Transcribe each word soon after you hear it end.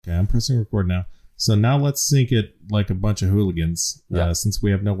Okay, I'm pressing record now. So now let's sync it like a bunch of hooligans, since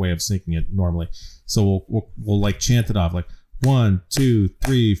we have no way of syncing it normally. So we'll like chant it off like 1, 2,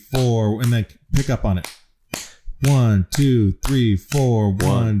 3, 4, and then pick up on it. 1, 2, 3, 4.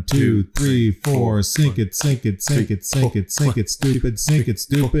 1, 2, 3, 4. Sync it, sync it, sync it, sync it, sync it, stupid, sync it,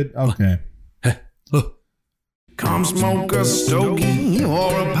 stupid. Okay. Come smoke a stogie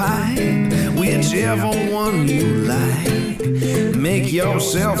or a pipe, whichever one you like. Make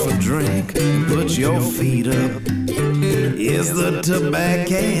yourself a drink, put your feet up. It's the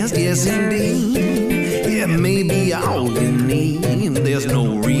Tobaccast, yes indeed. It may be all you need. There's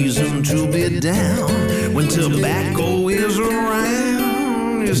no reason to be down when tobacco is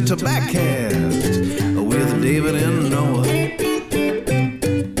around. It's Tobaccast with David and Noah.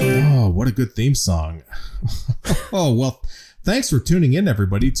 Oh, what a good theme song. Oh, well, thanks for tuning in,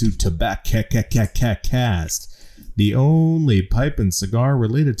 everybody, to Tobaccast, the only pipe and cigar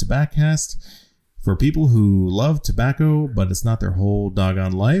related Tobaccast for people who love tobacco, but it's not their whole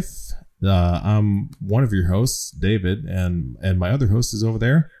doggone life. I'm one of your hosts, David, and my other host is over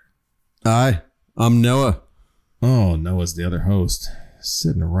there. Hi, I'm Noah. Oh, Noah's the other host,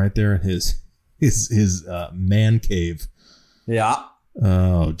 sitting right there in his man cave. Yeah.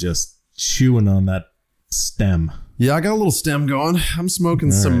 Oh, just chewing on that stem. Yeah, I got a little stem going. I'm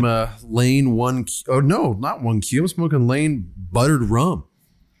smoking some Lane 1Q. Oh, no, not 1Q. I'm smoking Lane buttered rum.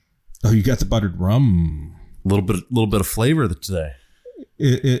 Oh, you got the buttered rum. A little bit of flavor today.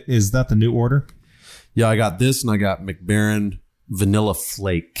 Is that the new order? Yeah, I got this, and I got McBaron vanilla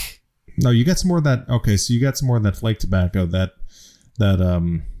flake. No, you got some more of that. Okay, so you got some more of that flake tobacco. Like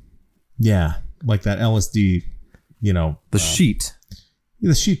that LSD. The sheet.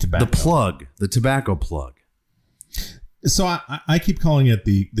 The sheet tobacco. The plug. The tobacco plug. So I keep calling it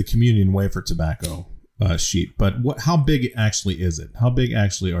the communion wafer tobacco sheet, but how big actually is it? How big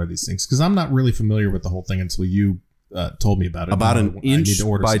actually are these things? Because I'm not really familiar with the whole thing until you told me about it. About an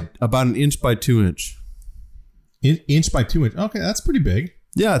inch by 2 inch. Inch by 2 inch. Okay, that's pretty big.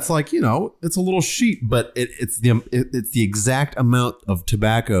 Yeah, it's like, it's a little sheet, but it's the exact amount of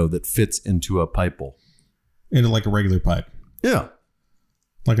tobacco that fits into a pipe bowl. Into like a regular pipe. Yeah.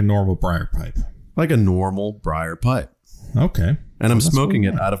 Like a normal briar pipe. Like a normal briar pipe. Okay. And I'm smoking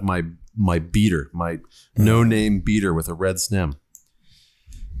it out of my beater, my no-name beater with a red stem.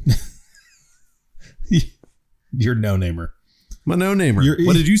 You're no-namer. My no-namer.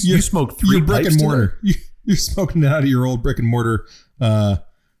 What did you smoke 3 pipes brick and mortar. You're smoking it out of your old brick and mortar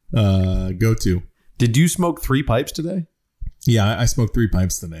go-to. Did you smoke 3 pipes today? Yeah, I smoked 3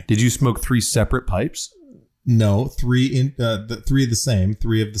 pipes today. Did you smoke 3 separate pipes? No, 3 3 of the same,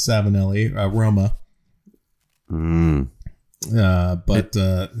 3 of the Savinelli Roma. But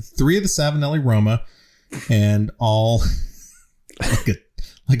 3 of the Savinelli Roma, and all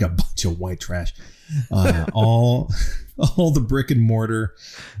like a bunch of white trash. All the brick and mortar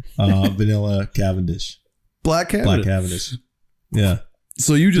vanilla Cavendish. Black Cavendish. Yeah.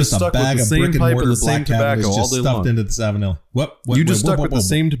 So you just stuck with the same pipe and the same tobacco all day long. Stuffed into the Savinelli. What? You just stuck with the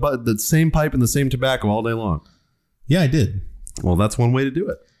same pipe and the same tobacco all day long. Yeah, I did. Well, that's one way to do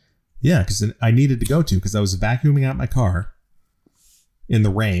it. Yeah, because I needed to go to because I was vacuuming out my car in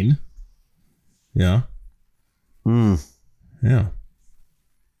the rain. Yeah. Yeah.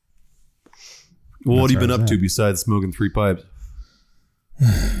 Well, what have you been up to besides smoking 3 pipes?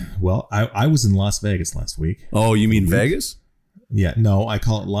 Well, I was in Las Vegas last week. Oh, you mean Vegas? Yeah, no, I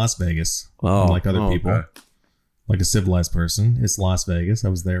call it Las Vegas. Unlike other people. Okay. Like a civilized person. It's Las Vegas. I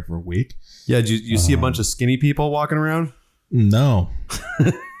was there for a week. Yeah, did you see a bunch of skinny people walking around? No.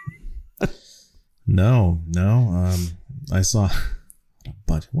 No. I saw a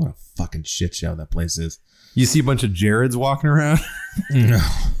bunch. What a fucking shit show that place is. You see a bunch of Jareds walking around? No.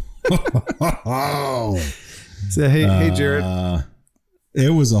 Say, hey, Jared.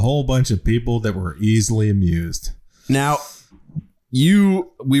 It was a whole bunch of people that were easily amused. Now,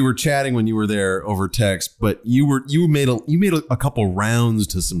 we were chatting when you were there over text, but you made a couple rounds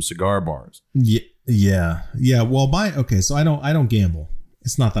to some cigar bars. Yeah. Well, so I don't gamble.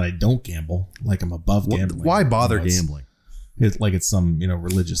 It's not that I don't gamble, like I'm above gambling. Why bother gambling? It's like it's some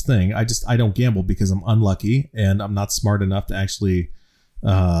religious thing. I don't gamble because I'm unlucky and I'm not smart enough to actually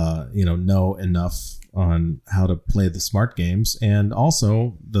know enough on how to play the smart games. And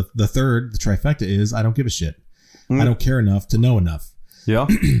also the trifecta is I don't give a shit. I don't care enough to know enough. Yeah.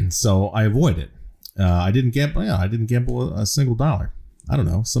 So I avoid it. I didn't gamble. Yeah, I didn't gamble a single dollar. I don't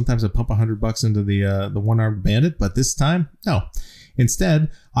know. Sometimes I pump $100 into the one-armed bandit, but this time, no. Instead,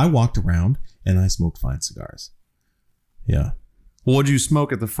 I walked around and I smoked fine cigars. Yeah. What'd you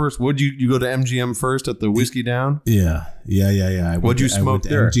smoke at the first? Would you go to MGM first at the Whiskey Down? Yeah. What'd you smoke I went to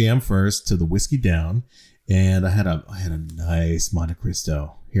there? MGM first to the Whiskey Down, and I had a nice Monte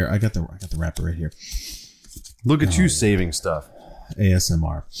Cristo. Here, I got the wrapper right here. Look at you saving stuff.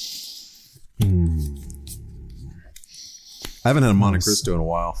 ASMR. I haven't had a Monte Cristo in a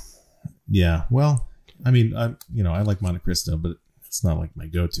while. Yeah, well, I mean, I like Monte Cristo, but it's not like my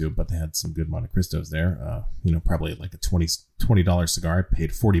go-to. But they had some good Monte Cristos there. Probably like a $20 cigar. I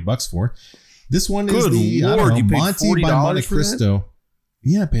paid $40 for. This one is the Lord, you paid Monte $40 by Monte for Cristo. that?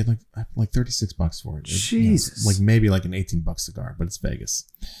 Yeah, I paid like $36 for it. Jesus, like maybe like an $18 cigar, but it's Vegas.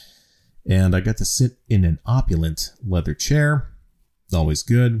 And I got to sit in an opulent leather chair. Always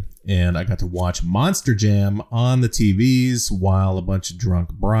good. And I got to watch Monster Jam on the TVs while a bunch of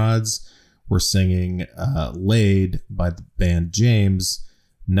drunk broads were singing Laid by the band James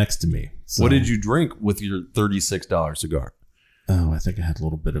next to me. So, what did you drink with your $36 cigar? Oh, I think I had a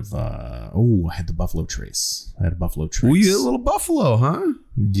little bit of I had the Buffalo Trace. I had a Buffalo Trace. Oh, you had a little Buffalo, huh?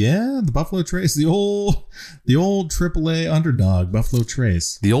 Yeah, the Buffalo Trace, the old AAA underdog Buffalo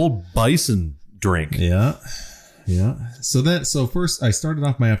Trace. The old bison drink. Yeah. So first I started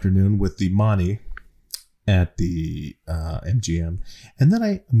off my afternoon with the Monty at the MGM, and then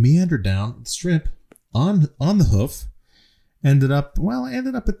I meandered down the strip on the hoof. Ended up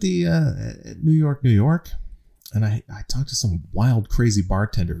at the New York, and I talked to some wild, crazy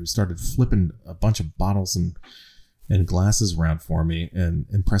bartender who started flipping a bunch of bottles and glasses around for me and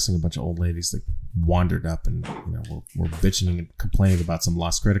impressing a bunch of old ladies that wandered up and were bitching and complaining about some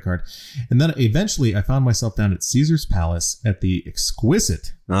lost credit card. And then eventually I found myself down at Caesar's Palace at the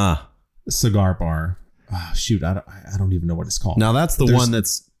exquisite cigar bar. Oh, shoot, I don't even know what it's called. Now that's the one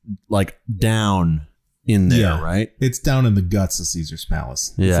that's like down in there, right? It's down in the guts of Caesar's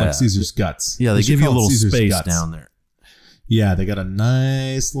Palace. Yeah. It's like Caesar's guts. Yeah, they give you a little Caesar's space guts down there. Yeah, they got a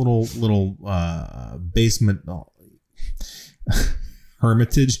nice little basement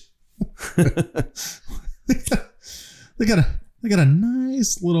hermitage. they got a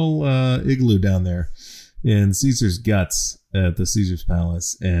nice little igloo down there in Caesar's guts at the Caesar's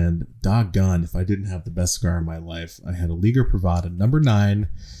Palace. And doggone if I didn't have the best cigar in my life. I had a Liga Privada number 9,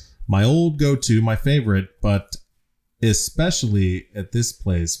 my old go-to, my favorite, but especially at this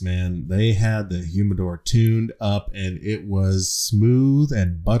place, man, they had the humidor tuned up and it was smooth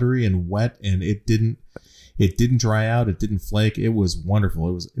and buttery and wet, and it didn't dry out, it didn't flake. It was wonderful.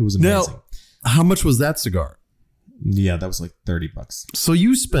 It was amazing. Now, how much was that cigar? Yeah, that was like $30. So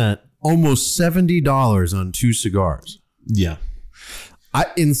you spent almost $70 on 2 cigars. Yeah.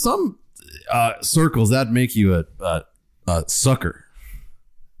 In some circles, that'd make you a sucker.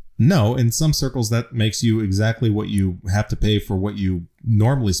 No, in some circles, that makes you exactly what you have to pay for what you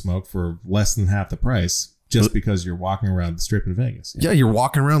normally smoke for less than half the price, just because you're walking around the strip in Vegas. Yeah, you're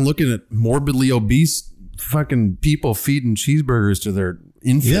walking around looking at morbidly obese fucking people feeding cheeseburgers to their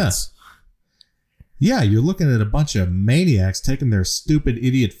infants. Yeah, you're looking at a bunch of maniacs taking their stupid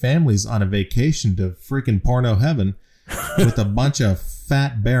idiot families on a vacation to freaking porno heaven with a bunch of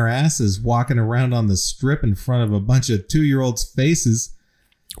fat bare asses walking around on the strip in front of a bunch of 2-year-olds' faces.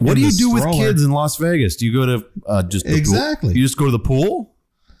 What do you do with kids in Las Vegas? Do you go to just the exactly? Pool? You just go to the pool?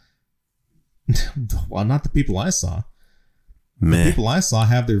 Well, not the people I saw. Man. The people I saw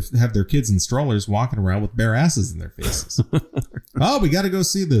have their kids in strollers walking around with bare asses in their faces. Oh, we got to go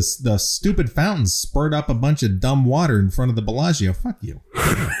see this. The stupid fountains spurred up a bunch of dumb water in front of the Bellagio. Fuck you.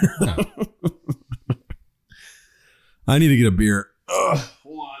 No. I need to get a beer.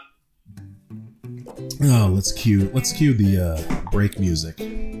 Hold on. Oh, let's cue the break music.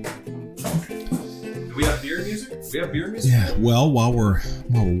 Do we have beer music? We have beer music? Yeah. Well, while we're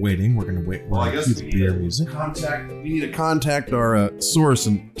waiting, we're gonna wait. Well, I guess we need to contact our source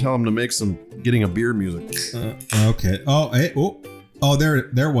and tell them to make some getting a beer music. Okay. Oh, hey. Oh, there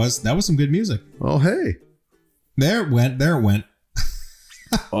it was. That was some good music. Oh, hey. There it went.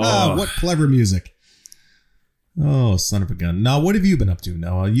 Oh, what clever music. Oh, son of a gun. Now, what have you been up to,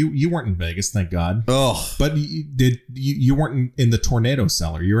 Noah? You weren't in Vegas, thank God. Oh. But you weren't in the tornado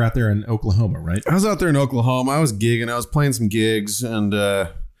cellar. You were out there in Oklahoma, right? I was out there in Oklahoma. I was gigging. I was playing some gigs, and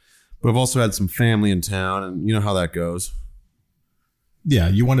but I've also had some family in town, and you know how that goes. Yeah,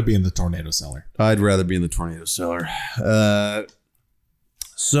 you want to be in the tornado cellar. I'd rather be in the tornado cellar.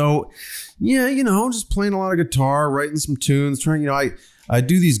 So, yeah, just playing a lot of guitar, writing some tunes, trying, I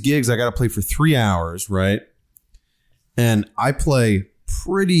do these gigs. I got to play for 3 hours, right? And I play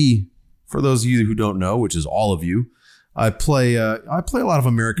pretty, for those of you who don't know, which is all of you, I play a lot of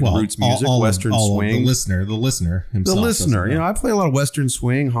American roots music, Western swing. The listener himself. I play a lot of Western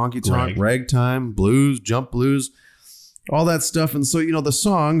swing, honky tonk, ragtime, blues, jump blues. all that stuff. And so, the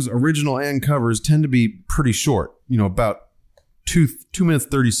songs, original and covers, tend to be pretty short, about 2 minutes,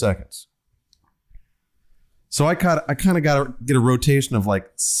 30 seconds. So I kind of got to get a rotation of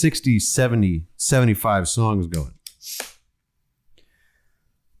like 60, 70, 75 songs going.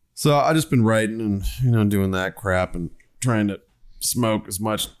 So I just been writing and, doing that crap and trying to smoke as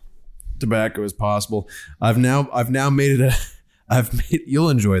much tobacco as possible. I've now made it you'll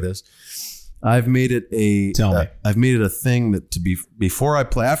enjoy this. I've made it I've made it a thing that before I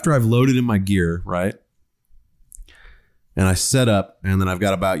play, after I've loaded in my gear, right? And I set up, and then I've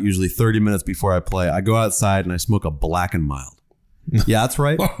got about usually 30 minutes before I play. I go outside and I smoke a black and mild. Yeah, that's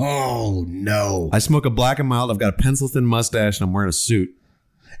right. Oh, no. I smoke a black and mild. I've got a pencil thin mustache and I'm wearing a suit.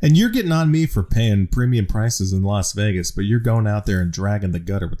 And you're getting on me for paying premium prices in Las Vegas, but you're going out there and dragging the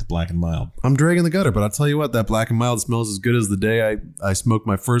gutter with the black and mild. I'm dragging the gutter, but I'll tell you what, that black and mild smells as good as the day I smoked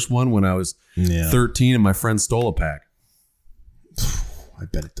my first one when I was 13 and my friend stole a pack. I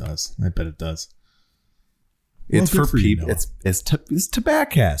bet it does. It's for people. It's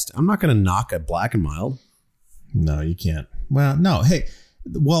Tobacast. I'm not going to knock a black and mild. No, you can't. Well, no. Hey,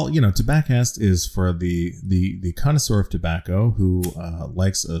 Tobacast is for the connoisseur of tobacco who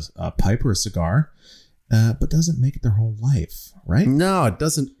likes a pipe or a cigar, but doesn't make it their whole life, right? No, it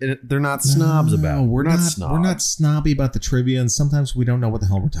doesn't. They're not snobs about it. We're not snobs. We're not snobby about the trivia, and sometimes we don't know what the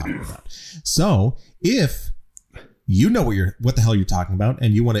hell we're talking about. So if you know what the hell you're talking about,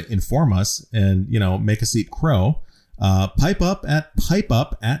 and you want to inform us and, make us eat crow, pipe up at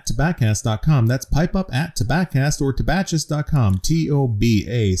tobacast.com. That's pipe up at tobacast or tobacast.com.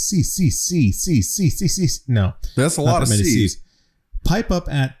 TOBACCCCCCC. No. That's a lot of C's. Pipe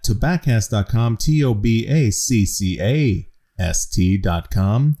up at tobacast.com.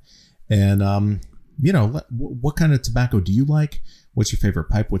 TOBACCAST.com. And, what kind of tobacco do you like? What's your favorite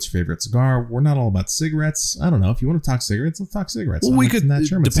pipe? What's your favorite cigar? We're not all about cigarettes. I don't know. If you want to talk cigarettes, let's talk cigarettes. Well,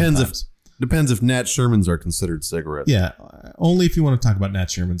 depends if Nat Shermans are considered cigarettes. Yeah, only if you want to talk about Nat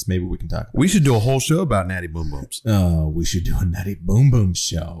Shermans, maybe we can talk about We should do a whole show about Natty Boom Booms. Oh, we should do a Natty Boom Boom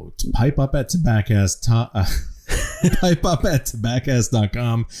show. Pipe up at Tobacast. Pipe up at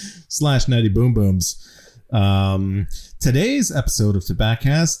tobacast.com/Natty Boom Booms. Today's episode of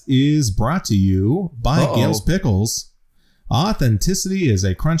Tobacast is brought to you by Gale's Pickles. Authenticity is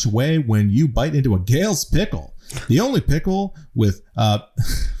a crunch away when you bite into a Gale's pickle. The only pickle with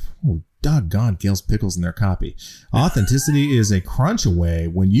doggone Gale's Pickles in their copy. Authenticity is a crunch away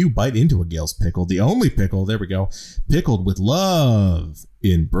when you bite into a Gale's pickle. The only pickle, there we go, pickled with love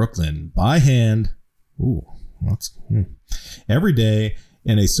in Brooklyn by hand. Ooh, every day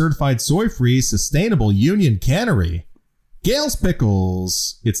in a certified soy-free, sustainable union cannery. Gale's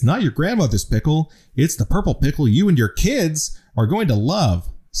Pickles. It's not your grandmother's pickle. It's the purple pickle you and your kids are going to love.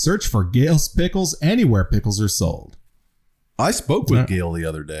 Search for Gale's Pickles anywhere pickles are sold. I spoke with Gale the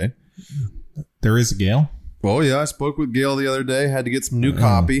other day. There is a Gale? Oh, yeah. I spoke with Gale the other day. Had to get some new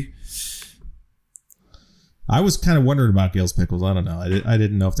copy. I was kind of wondering about Gale's Pickles. I don't know. I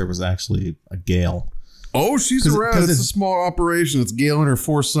didn't know if there was actually a Gale. Oh, she's around. It's a small operation. It's Gale and her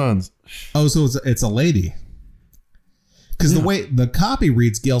 4 sons. Oh, so it's a lady. Because the way the copy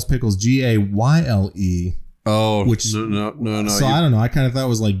reads Gale's Pickles, Gayle. Oh, which no. So I don't know. I kind of thought it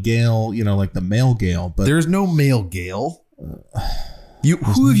was like Gale, like the male Gale. But there's no male Gale.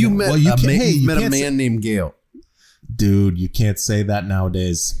 Who have you met? Well, met a man named Gale. Dude, you can't say that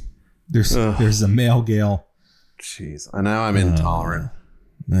nowadays. There's a male Gale. Jeez, I know I'm intolerant.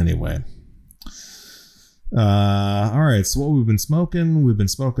 Anyway. All right. So what we've been smoking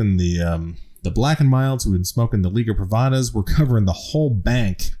the black and milds. We've been smoking the Liga Privadas. We're covering the whole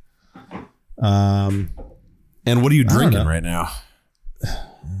bank. And what are you drinking right now?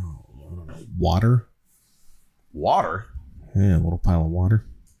 Water. Water? Yeah, a little pile of water.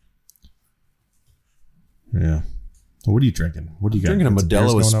 Yeah. So what are you drinking? What do you got? Drinking a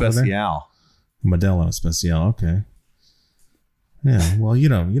Modelo Especial. Modelo Especial. Okay. Yeah. Well,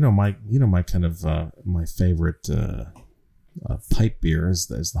 my kind of my favorite pipe beer is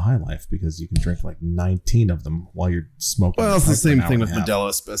the High Life, because you can drink like 19 of them while you're smoking. Well, it's the same thing with Modelo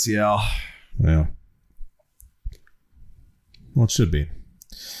Especial. Yeah. Well, it should be.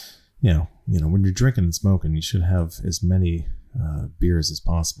 When you're drinking and smoking, you should have as many beers as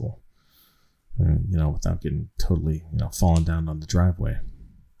possible. Without getting totally, falling down on the driveway.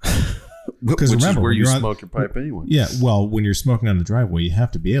 Because remember, where you smoke your pipe anyway. Yeah, well, when you're smoking on the driveway, you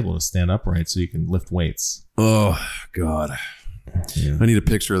have to be able to stand upright so you can lift weights. Oh, God. Yeah. I need a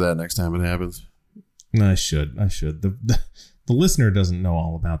picture of that next time it happens. I should. The listener doesn't know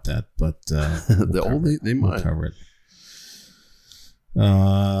all about that, but they might. We'll cover it.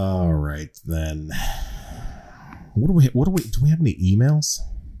 All right, then. do we do we have any emails?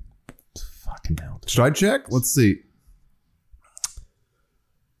 Fucking hell. Should I check? Let's see.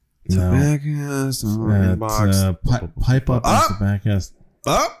 No. Pipe up is the back ass.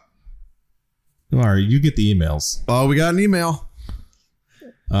 Up. All right, you get the emails. Oh, we got an email.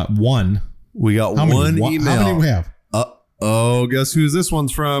 One. We got How one many, email. How many do we have? Oh, guess who this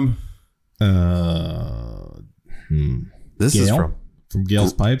one's from? This Gail? is from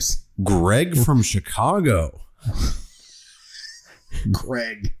Gail's Pipes. Greg from Chicago.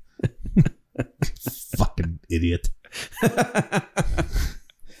 Greg. Fucking idiot.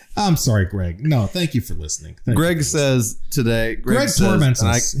 I'm sorry, Greg. No, thank you for listening. Greg says today. Greg torments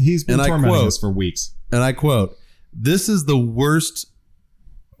us. He's been tormenting us for weeks. And I quote, "This is the worst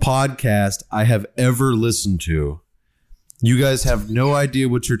podcast I have ever listened to. You guys have no idea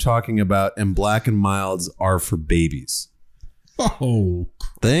what you're talking about, and Black and Milds are for babies." Oh.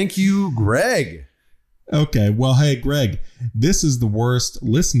 Thank you, Greg. Okay, well, hey, Greg, this is the worst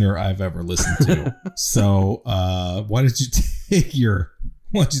listener I've ever listened to. So why don't you take your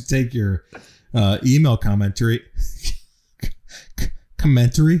email commentary?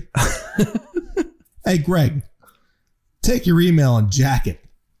 Hey, Greg, take your email and jack it.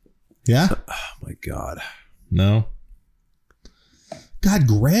 Yeah? Oh, my God. No. God,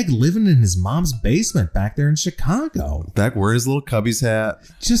 Greg living in his mom's basement back there in Chicago. Back wearing his little Cubbies hat.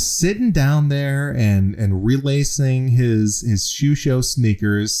 Just sitting down there and relacing his shoe show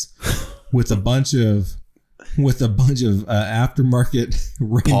sneakers with a bunch of aftermarket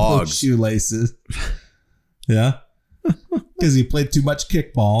rainbow shoelaces. Yeah. Because he played too much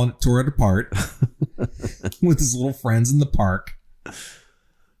kickball and it tore it apart with his little friends in the park.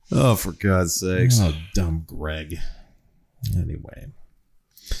 Oh, for God's sakes. Oh, dumb Greg. Anyway.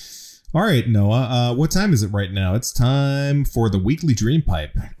 All right, Noah. What time is it right now? It's time for the weekly dream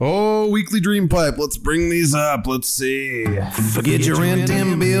pipe. Oh, weekly dream pipe. Let's bring these up. Let's see. Forget your rent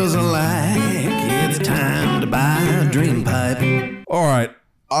and bills alike. It's time to buy a dream pipe. All right.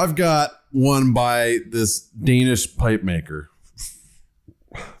 I've got one by this Danish pipe maker.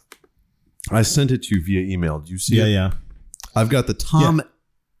 I sent it to you via email. Do you see it? Yeah. I've got the Tom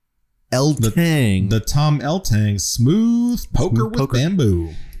L. Tang. The Tom L. Tang smooth poker with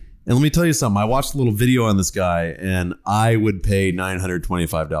bamboo. And let me tell you something. I watched a little video on this guy, and I would pay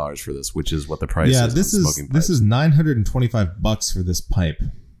 $925 for this, which is what the price is. Yeah, this is $925 for this pipe.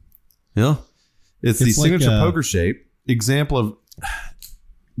 Yeah, it's the signature poker shape. Example of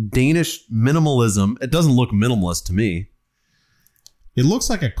Danish minimalism. It doesn't look minimalist to me. It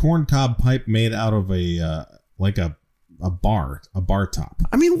looks like a corncob pipe made out of a bar top.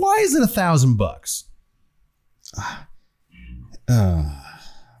 I mean, why is it $1,000?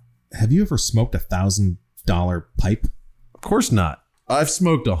 Have you ever smoked $1,000 pipe? Of course not. I've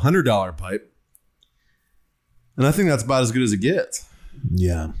smoked $100 pipe, and I think that's about as good as it gets.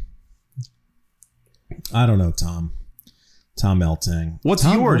 Yeah. I don't know, Tom. Tom L. Tang. What's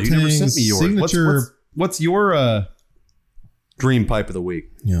yours? You never sent me yours. Signature. What's your dream pipe of the week?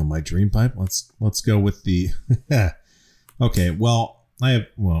 Yeah, my dream pipe. Let's go with the. Okay. Well,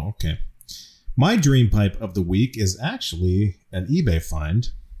 okay. My dream pipe of the week is actually an eBay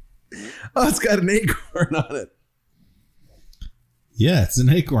find. Oh, it's got an acorn on it. Yeah, it's an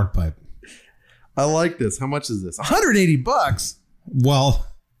acorn pipe. I like this. How much is this? $180. Well,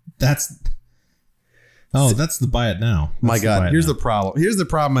 that's the buy it now. My God, here's the problem. Here's the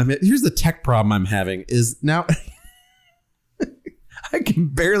problem. Here's the tech problem I'm having is now I can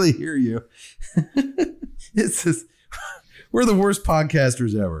barely hear you. It's just, we're the worst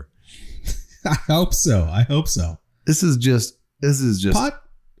podcasters ever. I hope so. This is just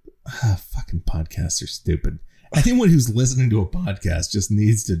fucking podcasts are stupid. Anyone who's listening to a podcast just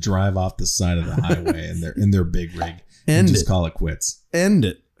needs to drive off the side of the highway in their big rig and just call it quits. End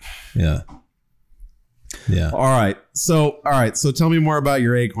it. Yeah. All right. So tell me more about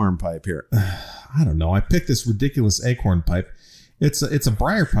your acorn pipe here. I don't know. I picked this ridiculous acorn pipe. It's a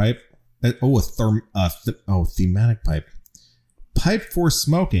briar pipe. Thematic pipe. Pipe for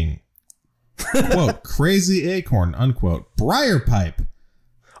smoking. Quote, crazy acorn, unquote. Briar pipe.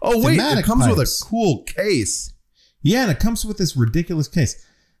 Oh, wait. Thematic it comes pipes. with a cool case. Yeah, and it comes with this ridiculous case.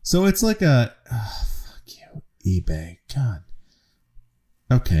 So it's like a... fuck you, eBay. God.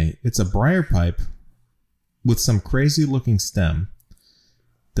 Okay, it's a briar pipe with some crazy looking stem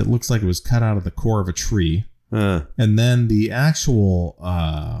that looks like it was cut out of the core of a tree. And then the actual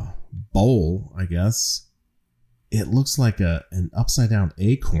bowl, I guess, it looks like an upside down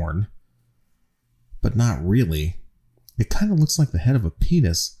acorn, but not really. It kind of looks like the head of a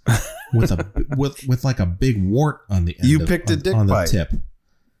penis with a with like a big wart on the end. You picked a dick on the pipe. tip.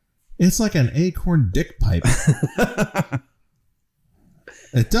 It's like an acorn dick pipe.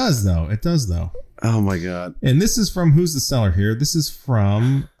 It does though. Oh my God. And this is from, who's the seller here? This is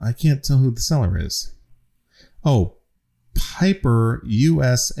from, I can't tell who the seller is. Oh, Piper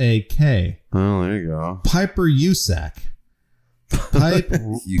USAK. Oh, there you go. Piper USAK. Pipe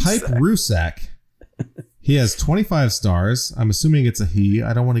Rusak. He has 25 stars. I'm assuming it's a he.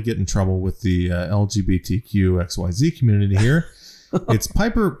 I don't want to get in trouble with the LGBTQ XYZ community here. It's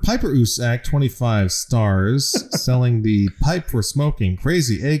Piper Usak, 25 stars, selling the pipe for smoking,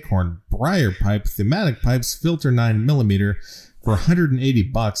 crazy acorn, briar pipe, thematic pipes, filter 9mm for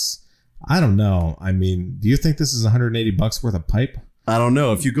 $180. I don't know. I mean, do you think this is $180 worth of pipe? I don't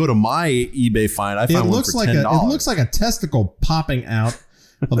know. If you go to my eBay find, I found one for $10. It looks like a testicle popping out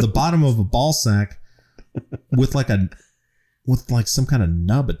of the bottom of a ball sack with like some kind of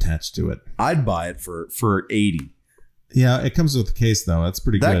nub attached to it. I'd buy it for $80. Yeah, it comes with a case though. That's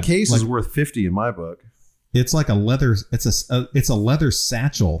pretty good. That case is worth $50 in my book. It's like a leather. It's a leather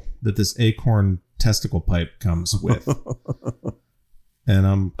satchel that this acorn testicle pipe comes with, and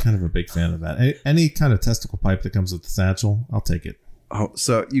I'm kind of a big fan of that. Any kind of testicle pipe that comes with the satchel, I'll take it. Oh,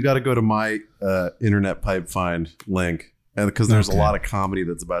 so you got to go to my internet pipe find link, because there's a lot of comedy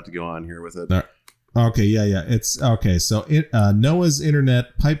that's about to go on here with it. There. Okay, yeah. It's okay. So Noah's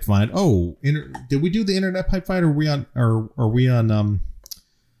internet pipe find. Oh, did we do the internet pipe find? Or are we on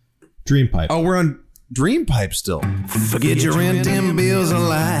Dream Pipe? Oh, we're on Dream Pipe still. Forget your rent and bills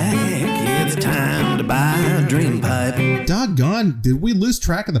alike. It's time to buy a Dream Pipe. Doggone! Did we lose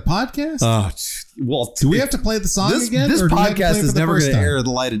track of the podcast? Well, do we have to play the song again? This podcast is never going to air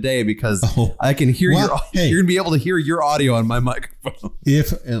the light of day because I can hear you're going to be able to hear your audio on my microphone.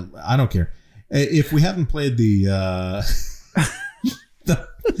 If I don't care. If we haven't played the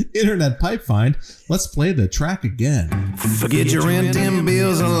internet pipe find, let's play the track again. Forget your rent and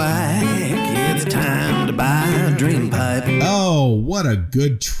bills alike. It's time to buy a Dream Pipe. Oh, what a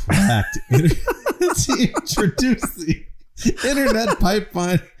good track to introduce the internet pipe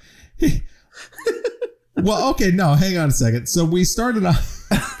find. Well, okay, no, hang on a second. So we started off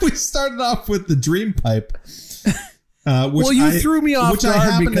with the Dream Pipe. Which you threw me off which guard I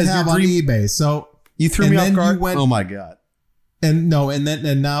happen because to have on eBay. So you threw me off guard. Oh my God! And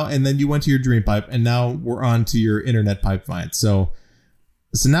then you went to your Dream Pipe, and now we're on to your internet pipe find. So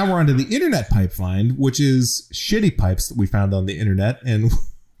now we're on to the internet pipe find, which is shitty pipes that we found on the internet, and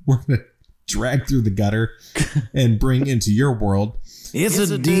we're gonna drag through the gutter and bring into your world. It's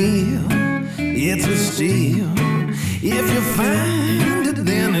a deal. It's a steal. If you find it,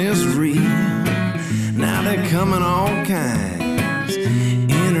 then it's real. Now they come in all kinds.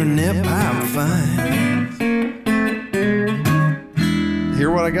 Internet pipe finds.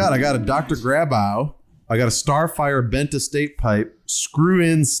 Here what I got. I got a Dr. Grabow. I got a Starfire bent estate pipe.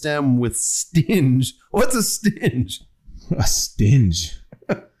 Screw-in stem with stinge. What's a stinge? A stinge.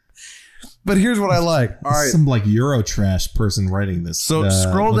 But here's what I like. All right. Some like Eurotrash person writing this. So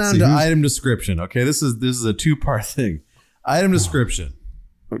scroll down to item description. Okay, this is a two-part thing. Item description.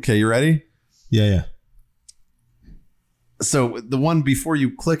 Okay, you ready? Yeah. So the one before you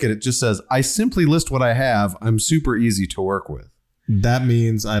click it, it just says, I simply list what I have. I'm super easy to work with. That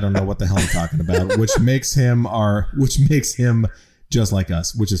means I don't know what the hell I'm talking about, which makes him just like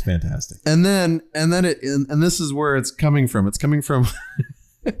us, which is fantastic. And this is where it's coming from. It's coming from.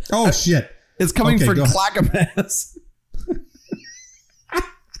 Oh shit! It's coming from Clackamas.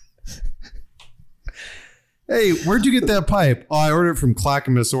 Hey, where'd you get that pipe? Oh, I ordered it from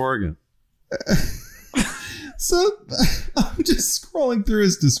Clackamas, Oregon. So I'm just scrolling through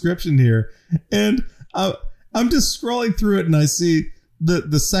his description here, and I'm just scrolling through it, and I see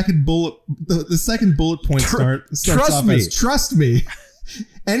the second bullet. The second bullet point starts off as trust me.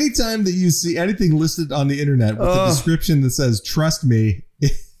 Anytime that you see anything listed on the internet with a description that says "trust me,"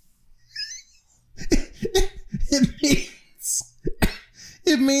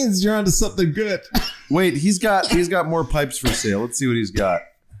 it means you're onto something good. Wait, he's got more pipes for sale. Let's see what he's got.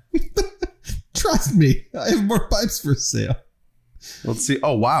 Trust me, I have more pipes for sale. Let's see.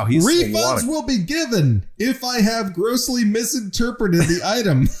 Oh wow, he's refunds will be given if I have grossly misinterpreted the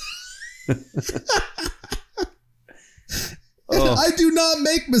item. I do not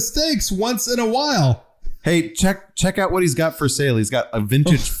make mistakes once in a while. Hey, check out what he's got for sale. He's got a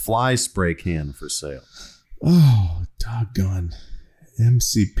vintage fly spray can for sale. Oh, doggone.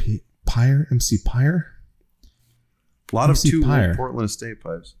 MC Pyre? A lot of two-way Portland estate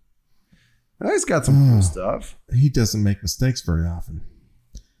pipes. He's got some cool stuff. He doesn't make mistakes very often.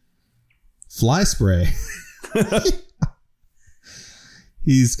 Fly spray.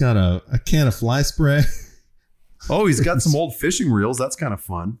 He's got a can of fly spray. Oh, he's got some old fishing reels. That's kind of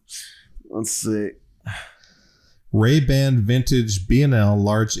fun. Let's see. Ray-Ban vintage B&L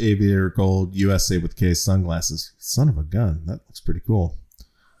large aviator gold USA with case sunglasses. Son of a gun. That looks pretty cool.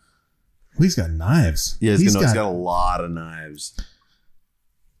 Well, he's got knives. Yeah, he's got a lot of knives.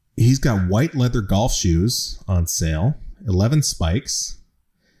 He's got white leather golf shoes on sale. 11 spikes.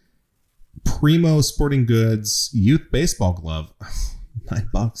 Primo Sporting Goods youth baseball glove.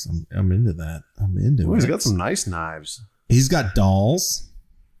 $9. I'm into that. I'm into it. He's got some nice knives. He's got dolls.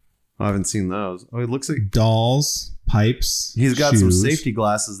 I haven't seen those. Oh, it looks like dolls, pipes. He's got shoes. some safety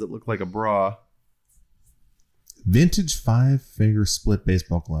glasses that look like a bra. Vintage 5-finger split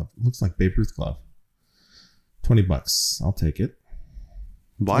baseball glove. Looks like Babe Ruth glove. $20. I'll take it.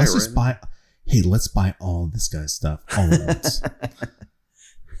 Let's buy all of this guy's stuff. All of it.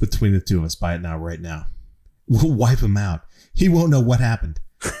 Between the two of us, buy it now, right now. We'll wipe him out. He won't know what happened.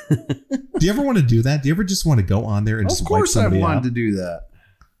 Do you ever want to do that? Do you ever just want to go on there and just wipe somebody out? Of course I've wanted to do that.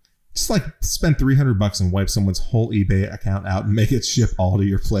 Just like spend $300 and wipe someone's whole eBay account out and make it ship all to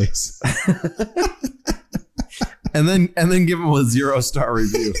your place. and then give them a 0-star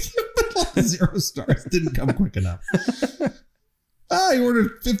review. 0 stars. Didn't come quick enough. I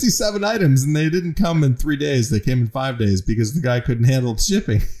ordered 57 items and they didn't come in 3 days. They came in 5 days because the guy couldn't handle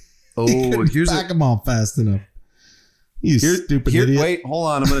shipping. Oh, here's pack them all fast enough. You stupid idiot. Wait, hold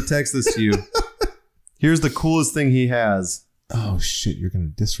on. I'm going to text this to you. Here's the coolest thing he has. Oh shit! You're going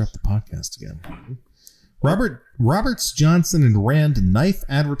to disrupt the podcast again. Roberts, Johnson, and Rand knife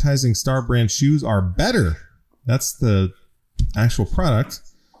advertising star brand shoes are better. That's the actual product.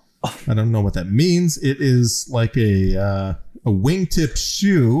 I don't know what that means. It is like a wingtip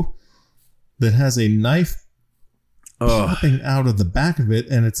shoe that has a knife popping out of the back of it,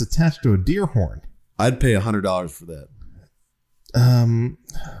 and it's attached to a deer horn. I'd pay $100 for that.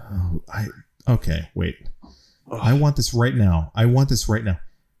 Okay, wait. I want this right now. How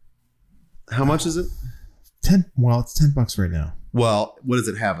much is it? 10. Well, it's $10 right now. Well, what does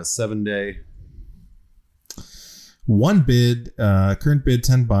it have? A 7-day? One bid, current bid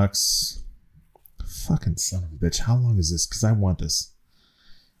 $10. Fucking son of a bitch. How long is this? Because I want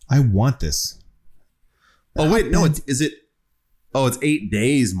this. Oh, wait. No, it's 8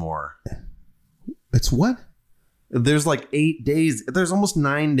 days more. It's what? There's like 8 days. There's almost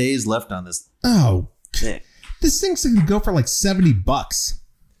 9 days left on this. Oh, this thing's going to go for like $70.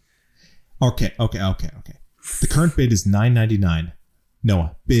 Okay. The current bid is $9.99.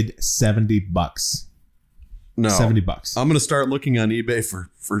 Noah, bid $70. No, $70. I'm going to start looking on eBay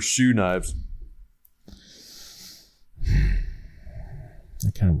for shoe knives. I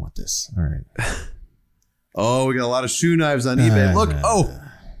kind of want this. All right. Oh, we got a lot of shoe knives on eBay. Look.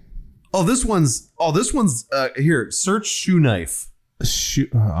 Oh, this one's here. Search shoe knife.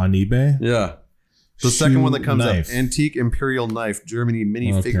 On eBay? Yeah. The second one that comes up, antique imperial knife, Germany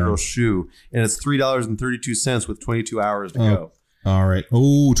mini figural shoe, and it's $3.32 with 22 hours to go. All right.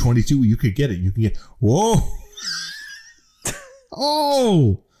 Oh, 22. You could get it. Whoa.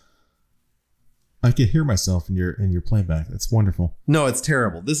 Oh. I can hear myself in your playback. That's wonderful. No, it's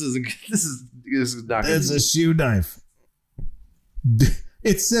terrible. This is not good. It's a shoe knife.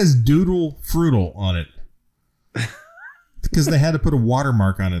 It says Doodle Fruital on it. Because they had to put a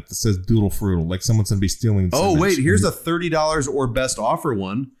watermark on it that says Doodle Fruital, like someone's going to be stealing. Oh, wait, here's a $30 or best offer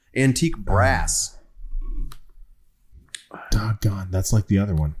one. Antique brass. Doggone, that's like the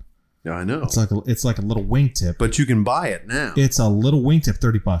other one. Yeah, I know. It's like a little wingtip. But you can buy it now. It's a little wingtip,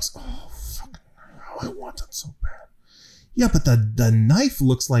 $30. Oh, fucking hell, I want that so bad. Yeah, but the knife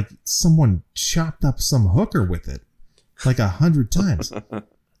looks like someone chopped up some hooker with it. Like 100 times.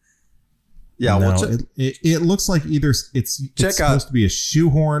 Yeah, no, it looks like either it's supposed to be a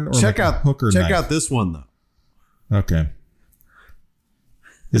shoehorn or a hooker knife. Check out this one though. Okay.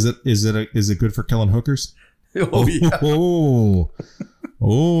 Is it good for killing hookers? Oh yeah.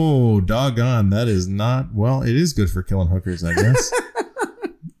 Oh, doggone! That is not well. It is good for killing hookers, I guess.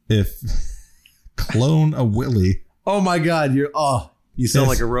 If clone a Willy. Oh my God! You sound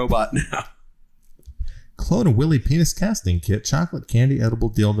like a robot now. Clone a Willy penis casting kit, chocolate candy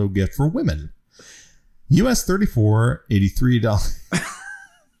edible dildo gift for women. US $34.83.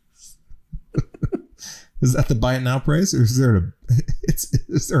 Is that the buy it now price, or is there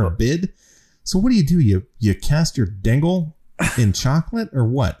a bid? So what do? You cast your dingle in chocolate or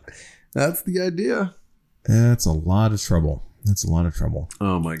what? That's the idea. That's a lot of trouble.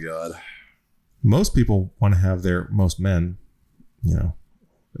 Oh my God. Most people want to have most men,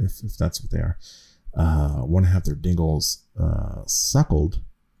 if that's what they are. Want to have their dingles suckled,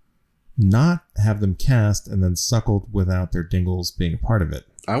 not have them cast and then suckled without their dingles being a part of it.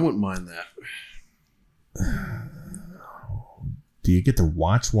 I wouldn't mind that. do you get to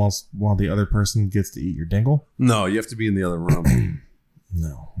watch while the other person gets to eat your dingle? No, you have to be in the other room.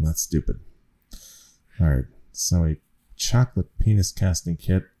 No, that's stupid. All right, so a chocolate penis casting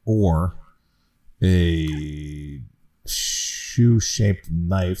kit or a shoe-shaped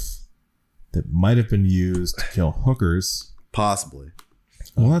knife that might have been used to kill hookers. Possibly.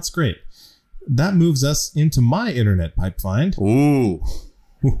 Well, that's great. That moves us into my internet pipe find. Ooh.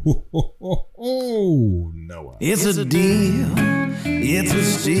 Oh, Noah. It's a deal. It's a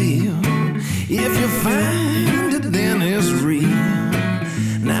steal. If you find it, then it's real.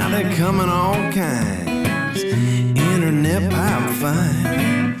 Now they come in all kinds. Internet pipe finds.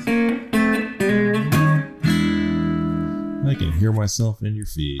 I can hear myself in your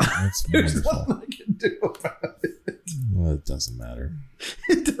feed. That's There's wonderful. nothing I can do about it. Well, it doesn't matter.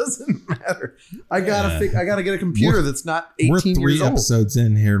 It doesn't matter. I gotta get a computer that's not 18 We're years 3 old. episodes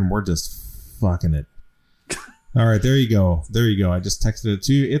in here and we're just fucking it. All right, there you go. There you go. I just texted it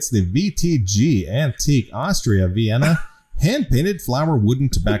to you. It's the VTG Antique Austria Vienna hand-painted flower wooden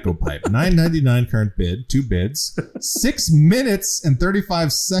tobacco pipe. $9.99 current bid. 2 bids. 6 minutes and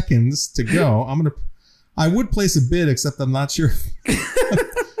 35 seconds to go. I would place a bid, except I'm not sure.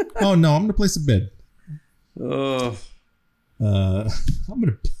 Oh no, I'm gonna place a bid. I'm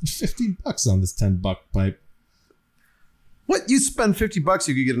gonna bid $15 on this $10 pipe. What? You spend $50,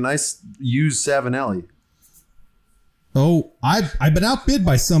 you could get a nice used Savinelli. Oh, I've been outbid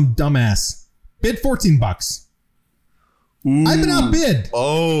by some dumbass. Bid $14. Ooh. I've been outbid.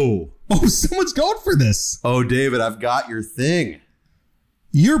 Oh, Someone's going for this. Oh, David, I've got your thing.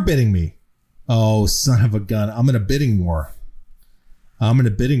 You're bidding me. Oh, son of a gun. I'm in a bidding war. I'm in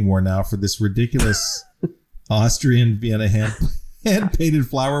a bidding war now for this ridiculous Austrian Vienna hand-painted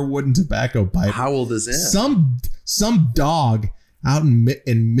flower wooden tobacco pipe. How will this end? Some dog out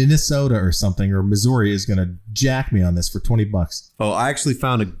in Minnesota or something, or Missouri, is going to jack me on this for $20. Oh, I actually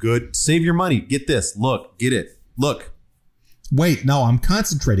found a good... Save your money. Get this. Look. Get it. Look. Wait, no, I'm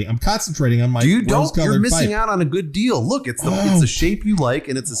concentrating. I'm concentrating on my rose-colored pipe. You're missing out on a good deal. Look, it's the shape you like,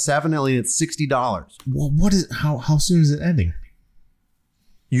 and it's a Savinelli, and it's $60. Well, what is how soon is it ending?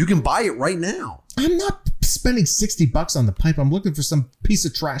 You can buy it right now. I'm not spending $60 on the pipe. I'm looking for some piece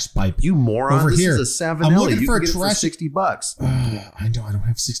of trash pipe. You moron! Over this here. is a Savinelli. I'm looking you for can a get trash. it for $60. I know. I don't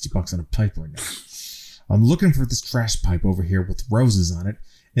have $60 on a pipe right now. I'm looking for this trash pipe over here with roses on it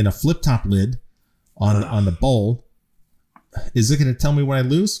and a flip top lid on the bowl. Is it going to tell me when I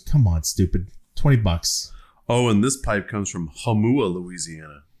lose? Come on, stupid. $20. Oh, and this pipe comes from Hamua,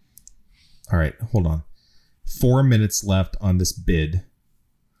 Louisiana. All right, hold on. 4 minutes left on this bid.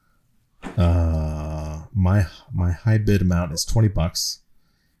 My high bid amount is $20.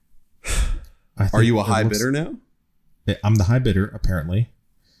 Are you a high bidder now? I'm the high bidder, apparently.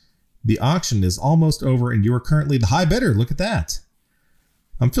 The auction is almost over, and you are currently the high bidder. Look at that.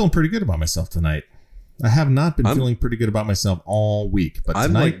 I'm feeling pretty good about myself tonight. I have not been feeling pretty good about myself all week, but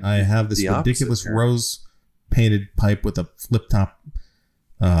tonight I have this ridiculous rose painted pipe with a flip top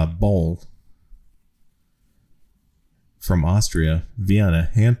bowl from Austria, Vienna,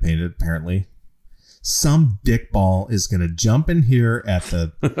 hand painted apparently. Some dickball is going to jump in here at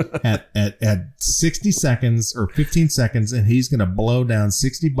the at 60 seconds or 15 seconds, and he's going to blow down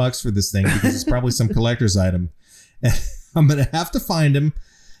 $60 for this thing because it's probably some collector's item. And I'm going to have to find him.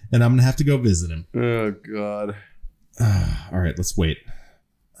 And I'm going to have to go visit him. Oh, God. All right, let's wait.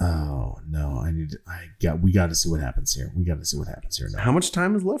 Oh, no. We got to see what happens here. Now. How much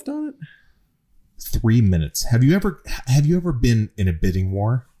time is left on it? 3 minutes. Have you ever been in a bidding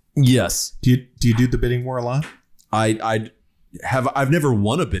war? Yes. Do you do the bidding war a lot? I've never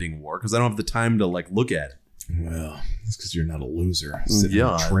won a bidding war because I don't have the time to look at it. Well, that's because you're not a loser. Sitting in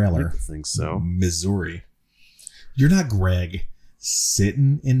a I trailer. like to think so. Missouri. You're not Greg.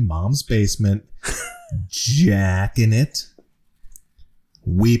 Sitting in mom's basement, jacking it,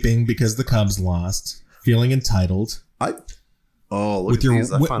 weeping because the Cubs lost, feeling entitled. Look at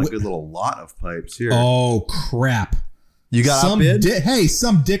these. I found a good little lot of pipes here. Oh, crap. You got outbid?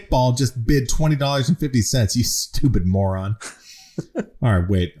 Some dickball just bid $20.50. You stupid moron. All right,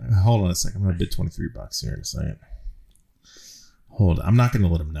 wait. Hold on a second. I'm going to bid $23 here in a second. Hold on. I'm not going to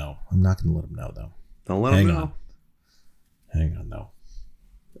let him know. Though. Don't let him know. Hang on, though.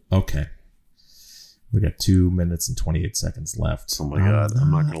 Okay. We got 2 minutes and 28 seconds left. Oh, my God.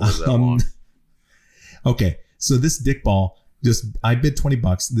 I'm not going to live that long. Okay. So this dickball I bid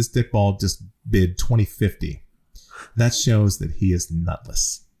 $20. This dickball just bid $20.50. That shows that he is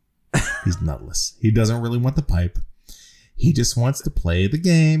nutless. He's nutless. He doesn't really want the pipe. He just wants to play the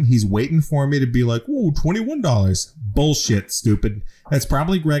game. He's waiting for me to be like, "Ooh, $21." Bullshit, stupid. That's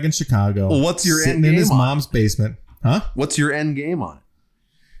probably Greg in Chicago. Well, what's your sitting end game in his on? mom's basement? Huh? What's your end game on it?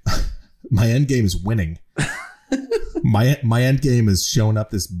 My end game is winning. my end game is showing up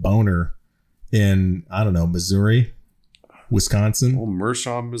this boner in, I don't know, Missouri, Wisconsin. Oh,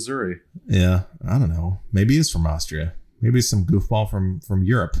 Mershon, Missouri. Yeah, I don't know. Maybe he's from Austria. Maybe it's some goofball from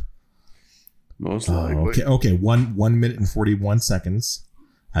Europe. Most likely. Okay. 1 minute and 41 seconds.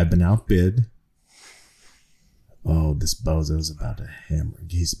 I've been outbid. Oh, this bozo's about to hammer.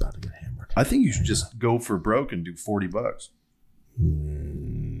 He's about to get hammered. I think you should just go for broke and do $40.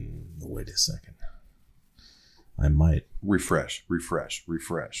 Wait a second. I might. Refresh.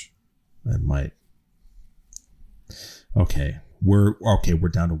 I might. Okay. We're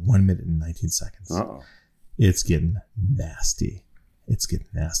down to 1 minute and 19 seconds. Uh-oh. It's getting nasty.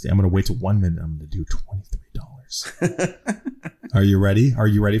 I'm going to wait till 1 minute. I'm going to do $23. Are you ready? Are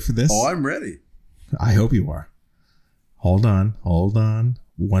you ready for this? Oh, I'm ready. I hope you are. Hold on. 1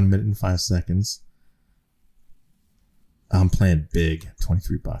 minute and 5 seconds. I'm playing big.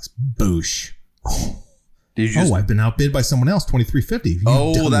 $23. Boosh. I've been outbid by someone else. $23.50.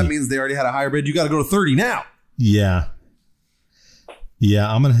 Oh, that means they already had a higher bid. You got to go to 30 now. Yeah.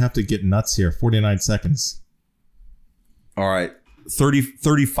 I'm going to have to get nuts here. 49 seconds. All right.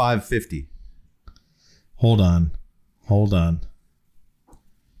 35.50. Hold on.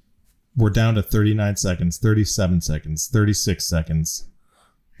 We're down to 39 seconds, 37 seconds, 36 seconds,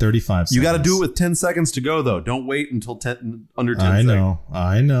 35 seconds. You got to do it with 10 seconds to go, though. Don't wait until under 10 seconds.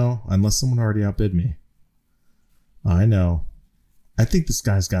 I know. Unless someone already outbid me. I know. I think this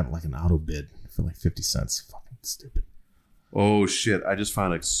guy's got like an auto bid for like 50 cents. Fucking stupid. Oh, shit. I just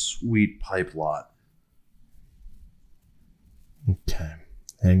found a sweet pipe lot. Okay.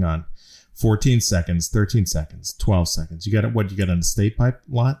 Hang on. 14 seconds, 13 seconds, 12 seconds. You got it? What? You got an estate pipe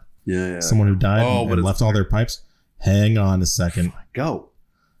lot? Yeah. Someone who died and left all their pipes? Hang on a second. Go.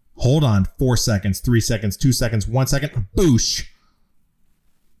 Hold on. 4 seconds, 3 seconds, 2 seconds, 1 second. Boosh.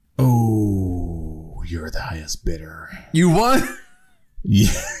 Oh, you're the highest bidder. You won?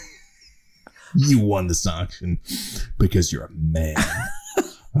 Yeah. You won this auction because you're a man.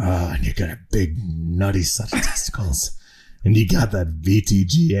 And you got a big nutty set of testicles. And you got that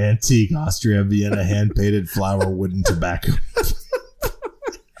VTG antique Austria Vienna hand painted flower wooden tobacco.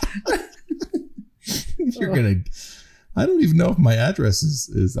 You're gonna. I don't even know if my address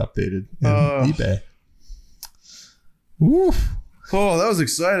is updated on eBay. Woo. Oh, that was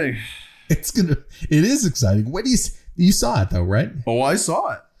exciting. It is exciting. What do you saw it though, right? Oh, I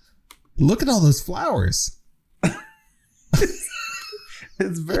saw it. Look at all those flowers.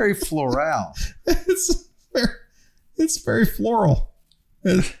 It's very floral. It's very floral.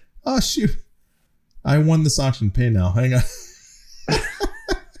 Oh shoot! I won this auction. Pay now. Hang on.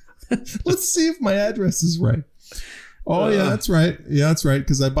 Let's see if my address is right. Oh yeah, that's right. Yeah, that's right.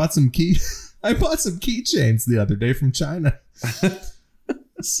 Because I bought some keychains the other day from China.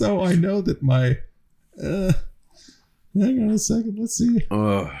 So I know that my. Hang on a second. Let's see.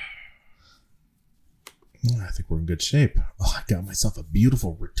 I think we're in good shape. Oh, I got myself a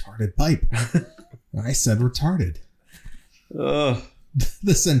beautiful retarded pipe. I said retarded.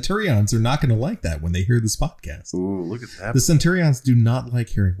 The Centurions are not going to like that when they hear this podcast. Ooh, look at that. The Centurions do not like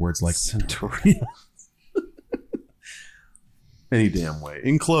hearing words like Centurions. Any damn way.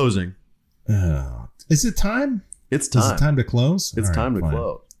 In closing. Is it time? It's time. Is it time to close? It's time to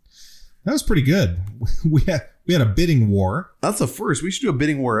close. That was pretty good. We had a bidding war. That's the first. We should do a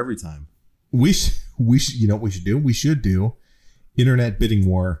bidding war every time. We should. You know what we should do? We should do internet bidding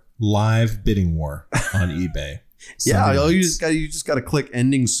war, live bidding war on eBay. Yeah, you just got to click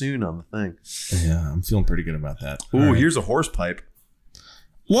ending soon on the thing. Yeah, I'm feeling pretty good about that. Ooh, here's a horse pipe.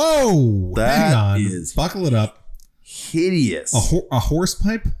 Whoa! Hang on. Is buckle it up. Hideous. A horse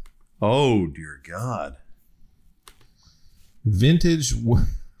pipe? Oh dear God! Vintage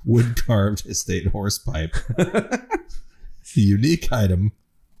wood carved estate horse pipe. Unique item.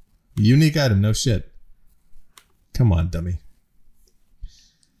 No shit. Come on, dummy.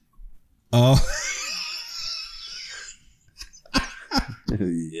 Oh.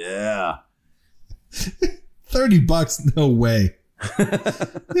 Yeah. $30? No way.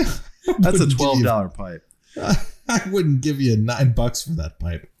 That's a $12 pipe. I wouldn't give you $9 for that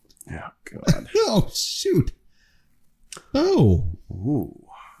pipe. Oh God. Oh shoot. Oh. Ooh.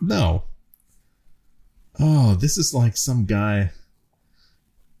 No. Oh, this is like some guy.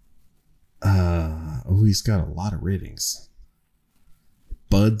 He's got a lot of ratings.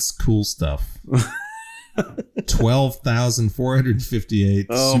 Bud's cool stuff. 12,458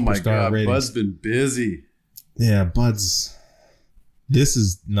 Oh my God, ratings. Bud's been busy. Yeah, Bud's. This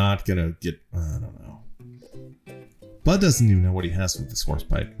is not gonna get. I don't know. Bud doesn't even know what he has with this horse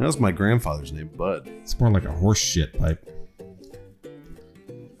pipe. That was my grandfather's name, Bud. It's more like a horse shit pipe.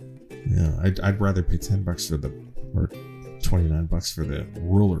 Yeah, I'd rather pay $10 for or $29 for the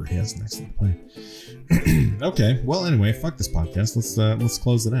ruler he has next to the pipe. Okay, well, anyway, fuck this podcast. Let's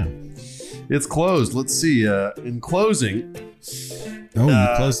close it out. It's closed. Let's see. In closing, you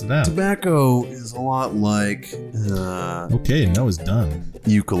closed it out. Tobacco is a lot like. Okay, Noah's done.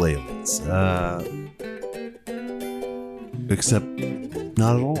 Ukuleles, except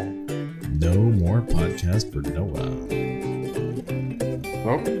not at all. No more podcast for Noah.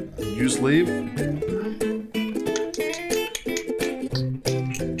 Oh, did you just leave?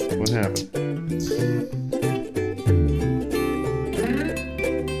 What happened?